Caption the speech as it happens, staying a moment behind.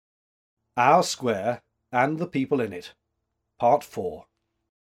Our Square and the People in It, Part 4.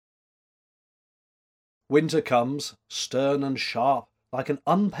 Winter comes, stern and sharp, like an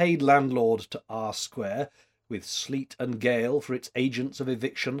unpaid landlord to our Square, with sleet and gale for its agents of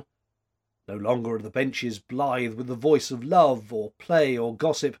eviction. No longer are the benches blithe with the voice of love or play or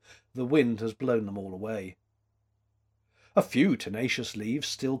gossip. The wind has blown them all away. A few tenacious leaves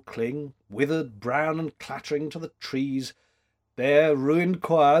still cling, withered, brown, and clattering to the trees. Bare, ruined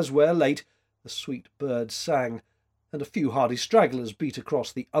choirs where late the sweet birds sang, and a few hardy stragglers beat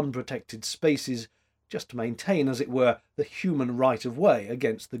across the unprotected spaces, just to maintain, as it were, the human right of way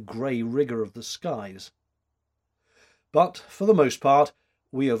against the grey rigour of the skies. But, for the most part,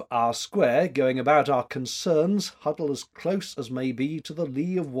 we of our Square, going about our concerns, huddle as close as may be to the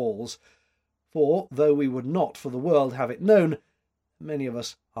lee of walls, for, though we would not for the world have it known, many of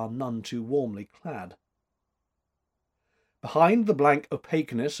us are none too warmly clad. Behind the blank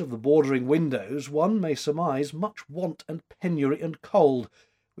opaqueness of the bordering windows one may surmise much want and penury and cold,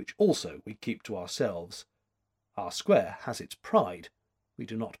 which also we keep to ourselves. Our Square has its pride. We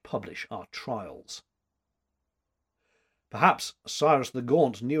do not publish our trials. Perhaps Cyrus the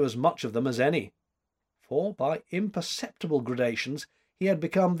Gaunt knew as much of them as any, for by imperceptible gradations he had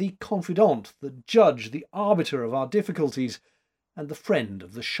become the confidant, the judge, the arbiter of our difficulties, and the friend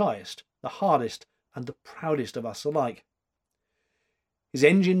of the shyest, the hardest, and the proudest of us alike. His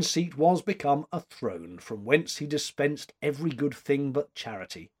engine seat was become a throne, from whence he dispensed every good thing but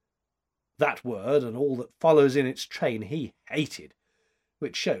charity. That word and all that follows in its train he hated,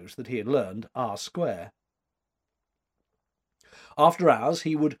 which shows that he had learned our Square. After hours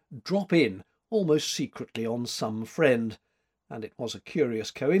he would drop in almost secretly on some friend, and it was a curious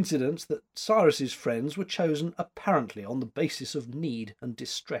coincidence that Cyrus's friends were chosen apparently on the basis of need and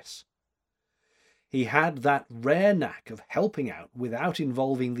distress. He had that rare knack of helping out without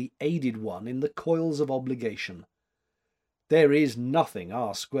involving the aided one in the coils of obligation. There is nothing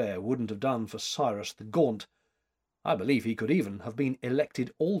our Square wouldn't have done for Cyrus the Gaunt. I believe he could even have been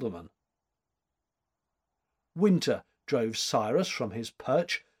elected alderman. Winter drove Cyrus from his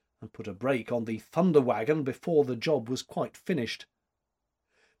perch and put a brake on the thunder wagon before the job was quite finished.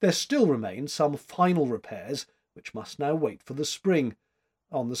 There still remained some final repairs, which must now wait for the spring,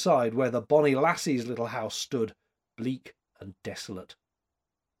 on the side where the bonny lassie's little house stood, bleak and desolate.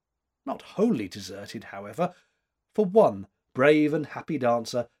 Not wholly deserted, however, for one brave and happy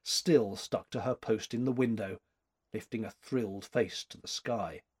dancer still stuck to her post in the window, lifting a thrilled face to the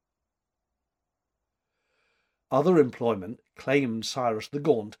sky. Other employment claimed Cyrus the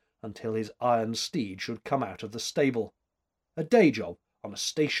Gaunt until his iron steed should come out of the stable, a day job on a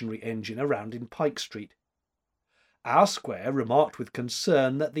stationary engine around in Pike Street. Our Square remarked with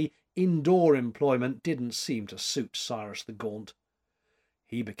concern that the indoor employment didn't seem to suit Cyrus the Gaunt.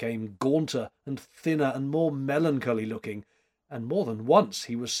 He became gaunter and thinner and more melancholy looking, and more than once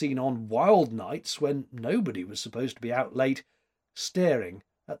he was seen on wild nights, when nobody was supposed to be out late, staring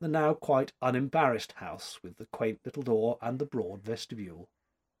at the now quite unembarrassed house with the quaint little door and the broad vestibule.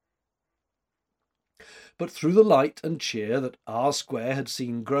 But through the light and cheer that our Square had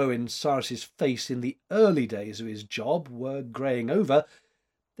seen grow in Cyrus's face in the early days of his job were greying over,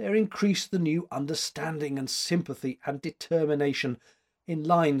 there increased the new understanding and sympathy and determination in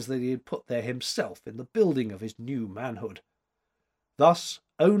lines that he had put there himself in the building of his new manhood. Thus,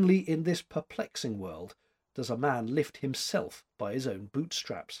 only in this perplexing world does a man lift himself by his own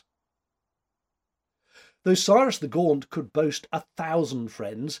bootstraps. Though Cyrus the Gaunt could boast 1,000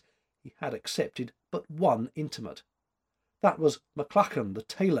 friends, he had accepted but one intimate. That was McLachlan the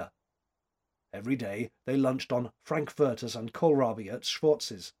tailor. Every day they lunched on frankfurters and kohlrabi at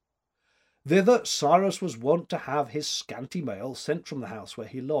Schwartz's. Thither Cyrus was wont to have his scanty mail sent from the house where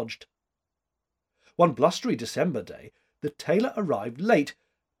he lodged. One blustery December day the tailor arrived late,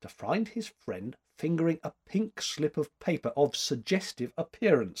 to find his friend fingering a pink slip of paper of suggestive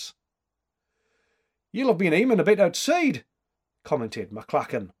appearance. "You'll have been aiming a bit outside," commented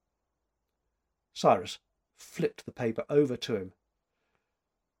McLachlan. Cyrus flipped the paper over to him.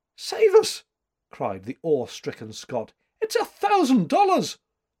 "Save us!" cried the awe-stricken Scot. "It's $1,000,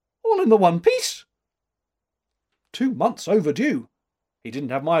 all in the one piece." "2 months overdue. He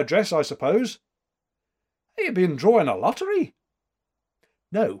didn't have my address, I suppose." "Have you been drawing a lottery?"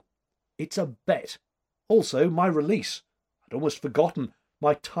 "No, it's a bet. Also my release. I'd almost forgotten.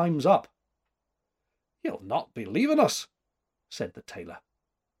 My time's up." "You'll not be leaving us," said the tailor.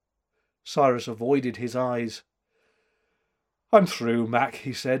 Cyrus avoided his eyes. "I'm through, Mac,"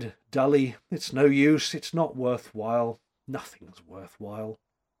 he said, dully. "It's no use. It's not worthwhile. Nothing's worthwhile."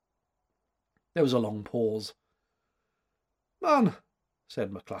 There was a long pause. "Man, said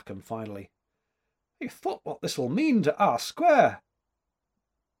McLachlan finally. "You thought what this'll mean to our square."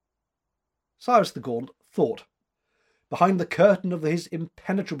 Cyrus the Gaunt thought. Behind the curtain of his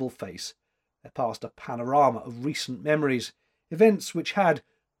impenetrable face there passed a panorama of recent memories, events which had,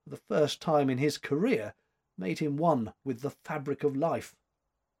 for the first time in his career, made him one with the fabric of life.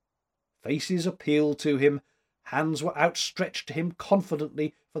 Faces appealed to him, hands were outstretched to him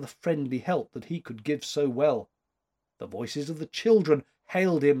confidently for the friendly help that he could give so well. The voices of the children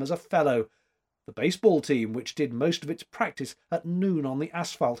hailed him as a fellow. The baseball team, which did most of its practice at noon on the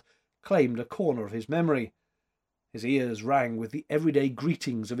asphalt, claimed a corner of his memory. His ears rang with the everyday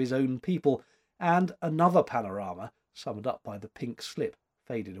greetings of his own people, and another panorama, summed up by the pink slip,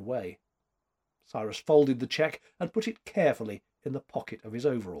 faded away. Cyrus folded the cheque and put it carefully in the pocket of his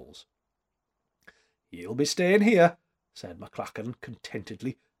overalls. "You'll be staying here," said McLachlan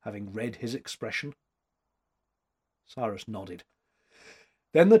contentedly, having read his expression. Cyrus nodded.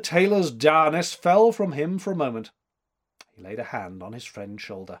 Then the tailor's dourness fell from him for a moment. He laid a hand on his friend's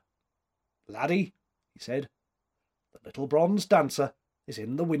shoulder. "Laddie," he said, "the little bronze dancer is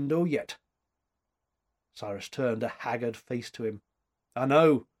in the window yet." Cyrus turned a haggard face to him. "I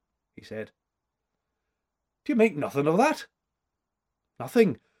know," he said. "Do you make nothing of that?"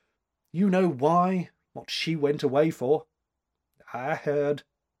 "Nothing. You know why, what she went away for." "I heard."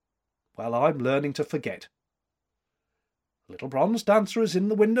 "Well, I'm learning to forget." "The little bronze dancer is in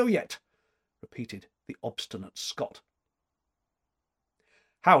the window yet," repeated the obstinate Scot.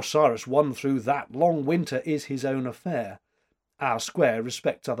 How Cyrus won through that long winter is his own affair. Our square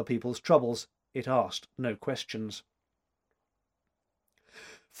respects other people's troubles. It asked no questions.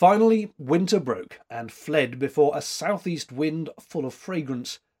 Finally, winter broke and fled before a southeast wind full of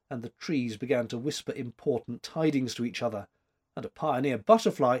fragrance, and the trees began to whisper important tidings to each other, and a pioneer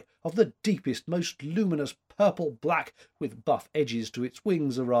butterfly of the deepest, most luminous purple-black with buff edges to its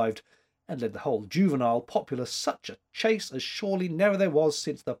wings arrived, and led the whole juvenile populace such a chase as surely never there was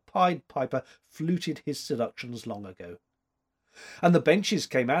since the Pied Piper fluted his seductions long ago. And the benches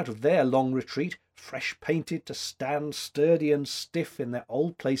came out of their long retreat, fresh painted to stand sturdy and stiff in their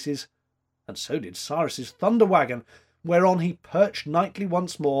old places, and so did Cyrus's thunder waggon, whereon he perched nightly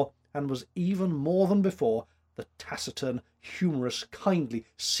once more, and was even more than before the taciturn, humorous, kindly,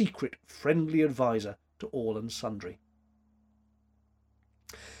 secret, friendly adviser to all and sundry.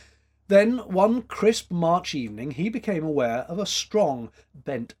 Then, one crisp March evening, he became aware of a strong,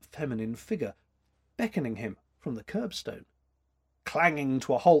 bent, feminine figure beckoning him from the curbstone. Clanging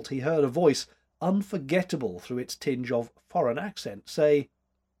to a halt, he heard a voice, unforgettable through its tinge of foreign accent, say,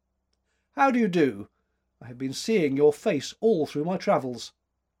 "How do you do? I have been seeing your face all through my travels."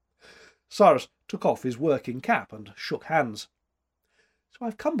 Cyrus took off his working cap and shook hands. "So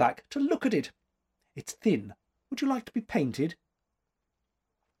I've come back to look at it. It's thin. Would you like to be painted?"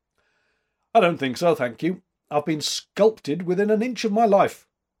 "I don't think so, thank you. I've been sculpted within an inch of my life."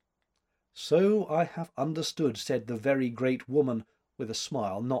 "So I have understood," said the very great woman, with a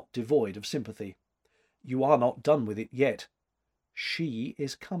smile not devoid of sympathy. "You are not done with it yet. She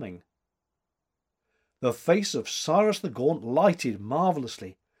is coming." The face of Cyrus the Gaunt lighted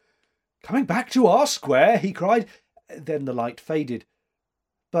marvellously. "Coming back to our square?" he cried. Then the light faded.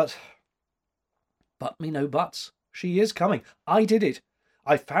 But me no buts. She is coming. I did it.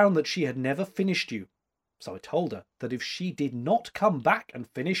 I found that she had never finished you. So I told her that if she did not come back and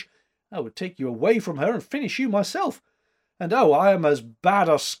finish, I would take you away from her and finish you myself. And oh, I am as bad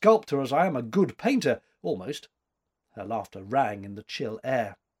a sculptor as I am a good painter, almost." Her laughter rang in the chill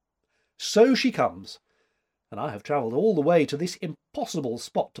air. "So she comes, and I have travelled all the way to this impossible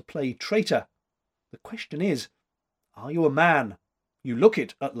spot to play traitor. The question is, are you a man? You look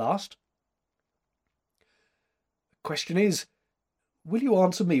it at last." "The question is, will you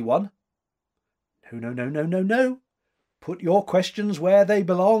answer me one?" No. Put your questions where they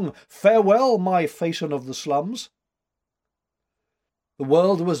belong. Farewell, my phaeton of the slums." The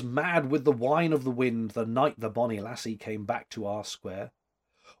world was mad with the wine of the wind the night the bonny lassie came back to our square.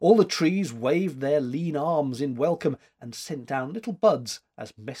 All the trees waved their lean arms in welcome and sent down little buds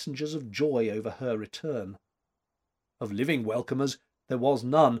as messengers of joy over her return. Of living welcomers there was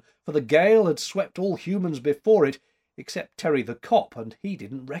none, for the gale had swept all humans before it, except Terry the cop, and he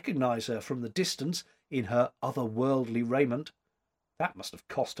didn't recognise her from the distance in her otherworldly raiment. That must have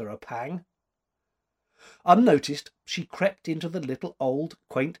cost her a pang. Unnoticed, she crept into the little old,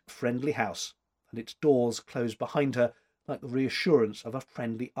 quaint, friendly house, and its doors closed behind her like the reassurance of a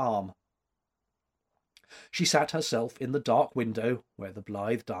friendly arm. She sat herself in the dark window, where the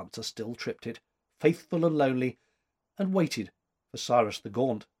blithe dancer still tripped it, faithful and lonely, and waited for Cyrus the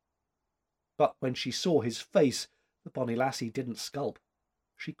Gaunt. But when she saw his face, the bonny lassie didn't sculp.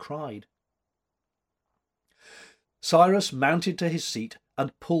 she cried. Cyrus mounted to his seat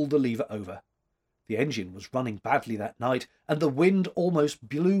and pulled the lever over. The engine was running badly that night, and the wind almost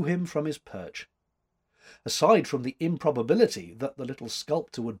blew him from his perch. Aside from the improbability that the little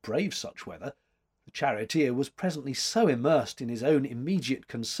sculptor would brave such weather, the charioteer was presently so immersed in his own immediate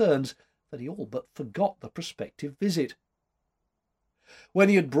concerns that he all but forgot the prospective visit. When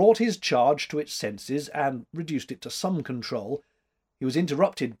he had brought his charge to its senses and reduced it to some control, he was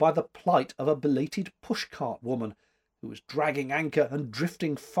interrupted by the plight of a belated pushcart woman, who was dragging anchor and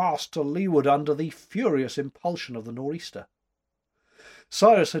drifting fast to leeward under the furious impulsion of the nor'easter.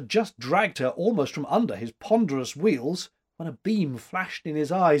 Cyrus had just dragged her almost from under his ponderous wheels when a beam flashed in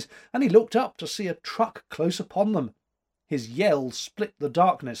his eyes, and he looked up to see a truck close upon them. His yell split the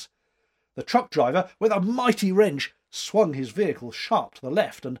darkness. The truck driver, with a mighty wrench, swung his vehicle sharp to the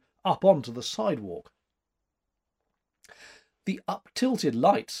left and up onto the sidewalk. The up-tilted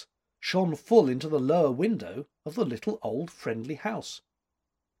lights shone full into the lower window of the little old friendly house.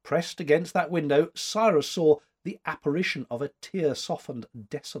 Pressed against that window, Cyrus saw the apparition of a tear-softened,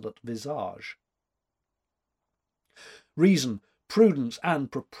 desolate visage. Reason, prudence,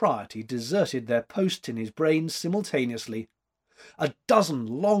 and propriety deserted their posts in his brain simultaneously. A dozen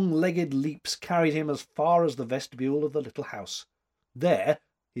long-legged leaps carried him as far as the vestibule of the little house. There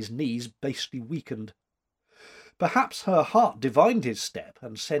his knees basely weakened. Perhaps her heart divined his step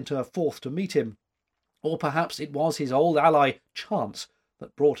and sent her forth to meet him, or perhaps it was his old ally, Chance,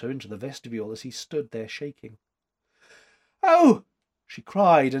 that brought her into the vestibule as he stood there shaking. "Oh!" she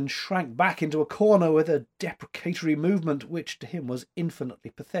cried, and shrank back into a corner with a deprecatory movement which to him was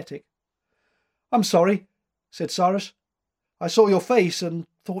infinitely pathetic. "I'm sorry," said Cyrus. "I saw your face and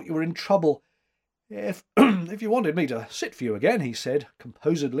thought you were in trouble. If you wanted me to sit for you again," he said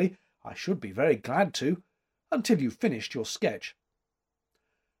composedly, "I should be very glad to, until you've finished your sketch."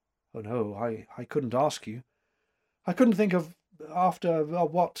 "Oh no, I couldn't ask you. I couldn't think of after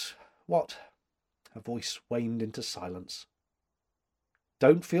what... Her voice waned into silence.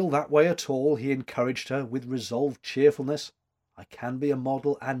 "Don't feel that way at all," he encouraged her with resolved cheerfulness. "I can be a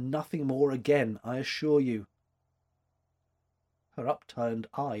model and nothing more again, I assure you." Her upturned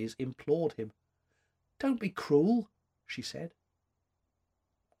eyes implored him. "Don't be cruel," she said.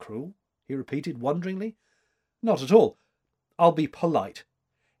 "Cruel?" he repeated wonderingly. "Not at all. I'll be polite.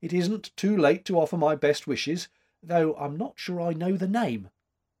 It isn't too late to offer my best wishes, though I'm not sure I know the name."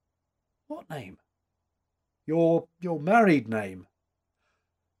 "What name?" Your married name."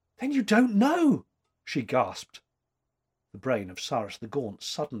 "Then you don't know!" she gasped. The brain of Cyrus the Gaunt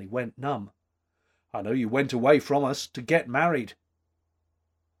suddenly went numb. "I know you went away from us to get married."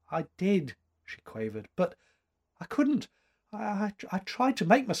 "I did," she quavered, "but I couldn't. I tried to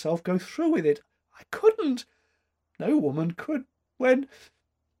make myself go through with it. I couldn't. No woman could when—"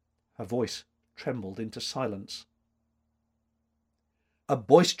 Her voice trembled into silence. A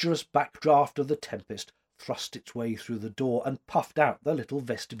boisterous backdraft of the tempest thrust its way through the door and puffed out the little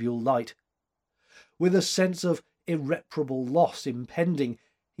vestibule light. With a sense of irreparable loss impending,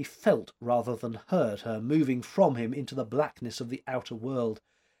 he felt rather than heard her moving from him into the blackness of the outer world.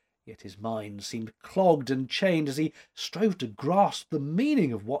 Yet his mind seemed clogged and chained as he strove to grasp the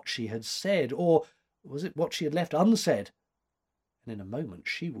meaning of what she had said, or was it what she had left unsaid? And in a moment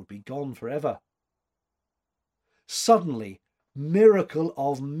she would be gone forever. Suddenly, miracle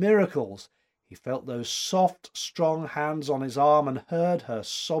of miracles, he felt those soft, strong hands on his arm and heard her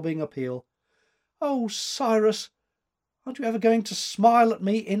sobbing appeal. "Oh, Cyrus, aren't you ever going to smile at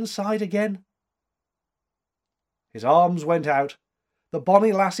me inside again?" His arms went out. The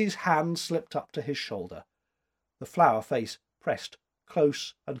bonny lassie's hand slipped up to his shoulder. The flower face pressed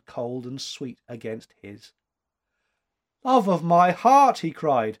close and cold and sweet against his. "Love of my heart," he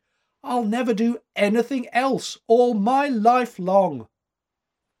cried, "I'll never do anything else all my life long."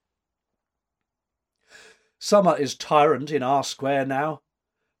 Summer is tyrant in our square now.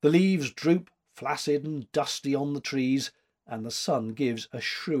 The leaves droop flaccid and dusty on the trees, and the sun gives a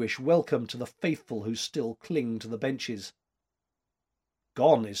shrewish welcome to the faithful who still cling to the benches.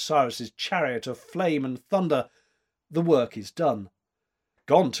 Gone is Cyrus's chariot of flame and thunder. The work is done.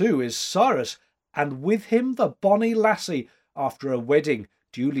 Gone too is Cyrus, and with him the bonny lassie, after a wedding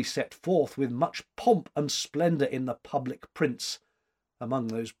duly set forth with much pomp and splendour in the public prints. Among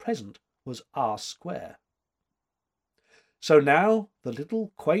those present was our square. So now the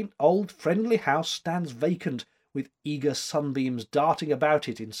little quaint old friendly house stands vacant, with eager sunbeams darting about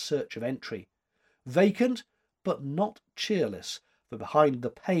it in search of entry. Vacant, but not cheerless, for behind the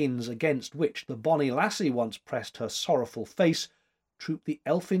panes against which the bonny lassie once pressed her sorrowful face trooped the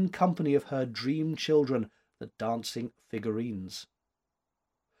elfin company of her dream children, the dancing figurines.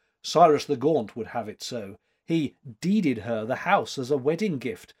 Cyrus the Gaunt would have it so. He deeded her the house as a wedding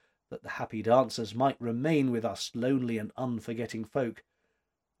gift, that the happy dancers might remain with us lonely and unforgetting folk.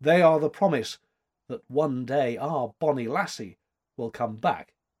 They are the promise that one day our bonny lassie will come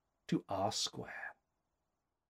back to our square.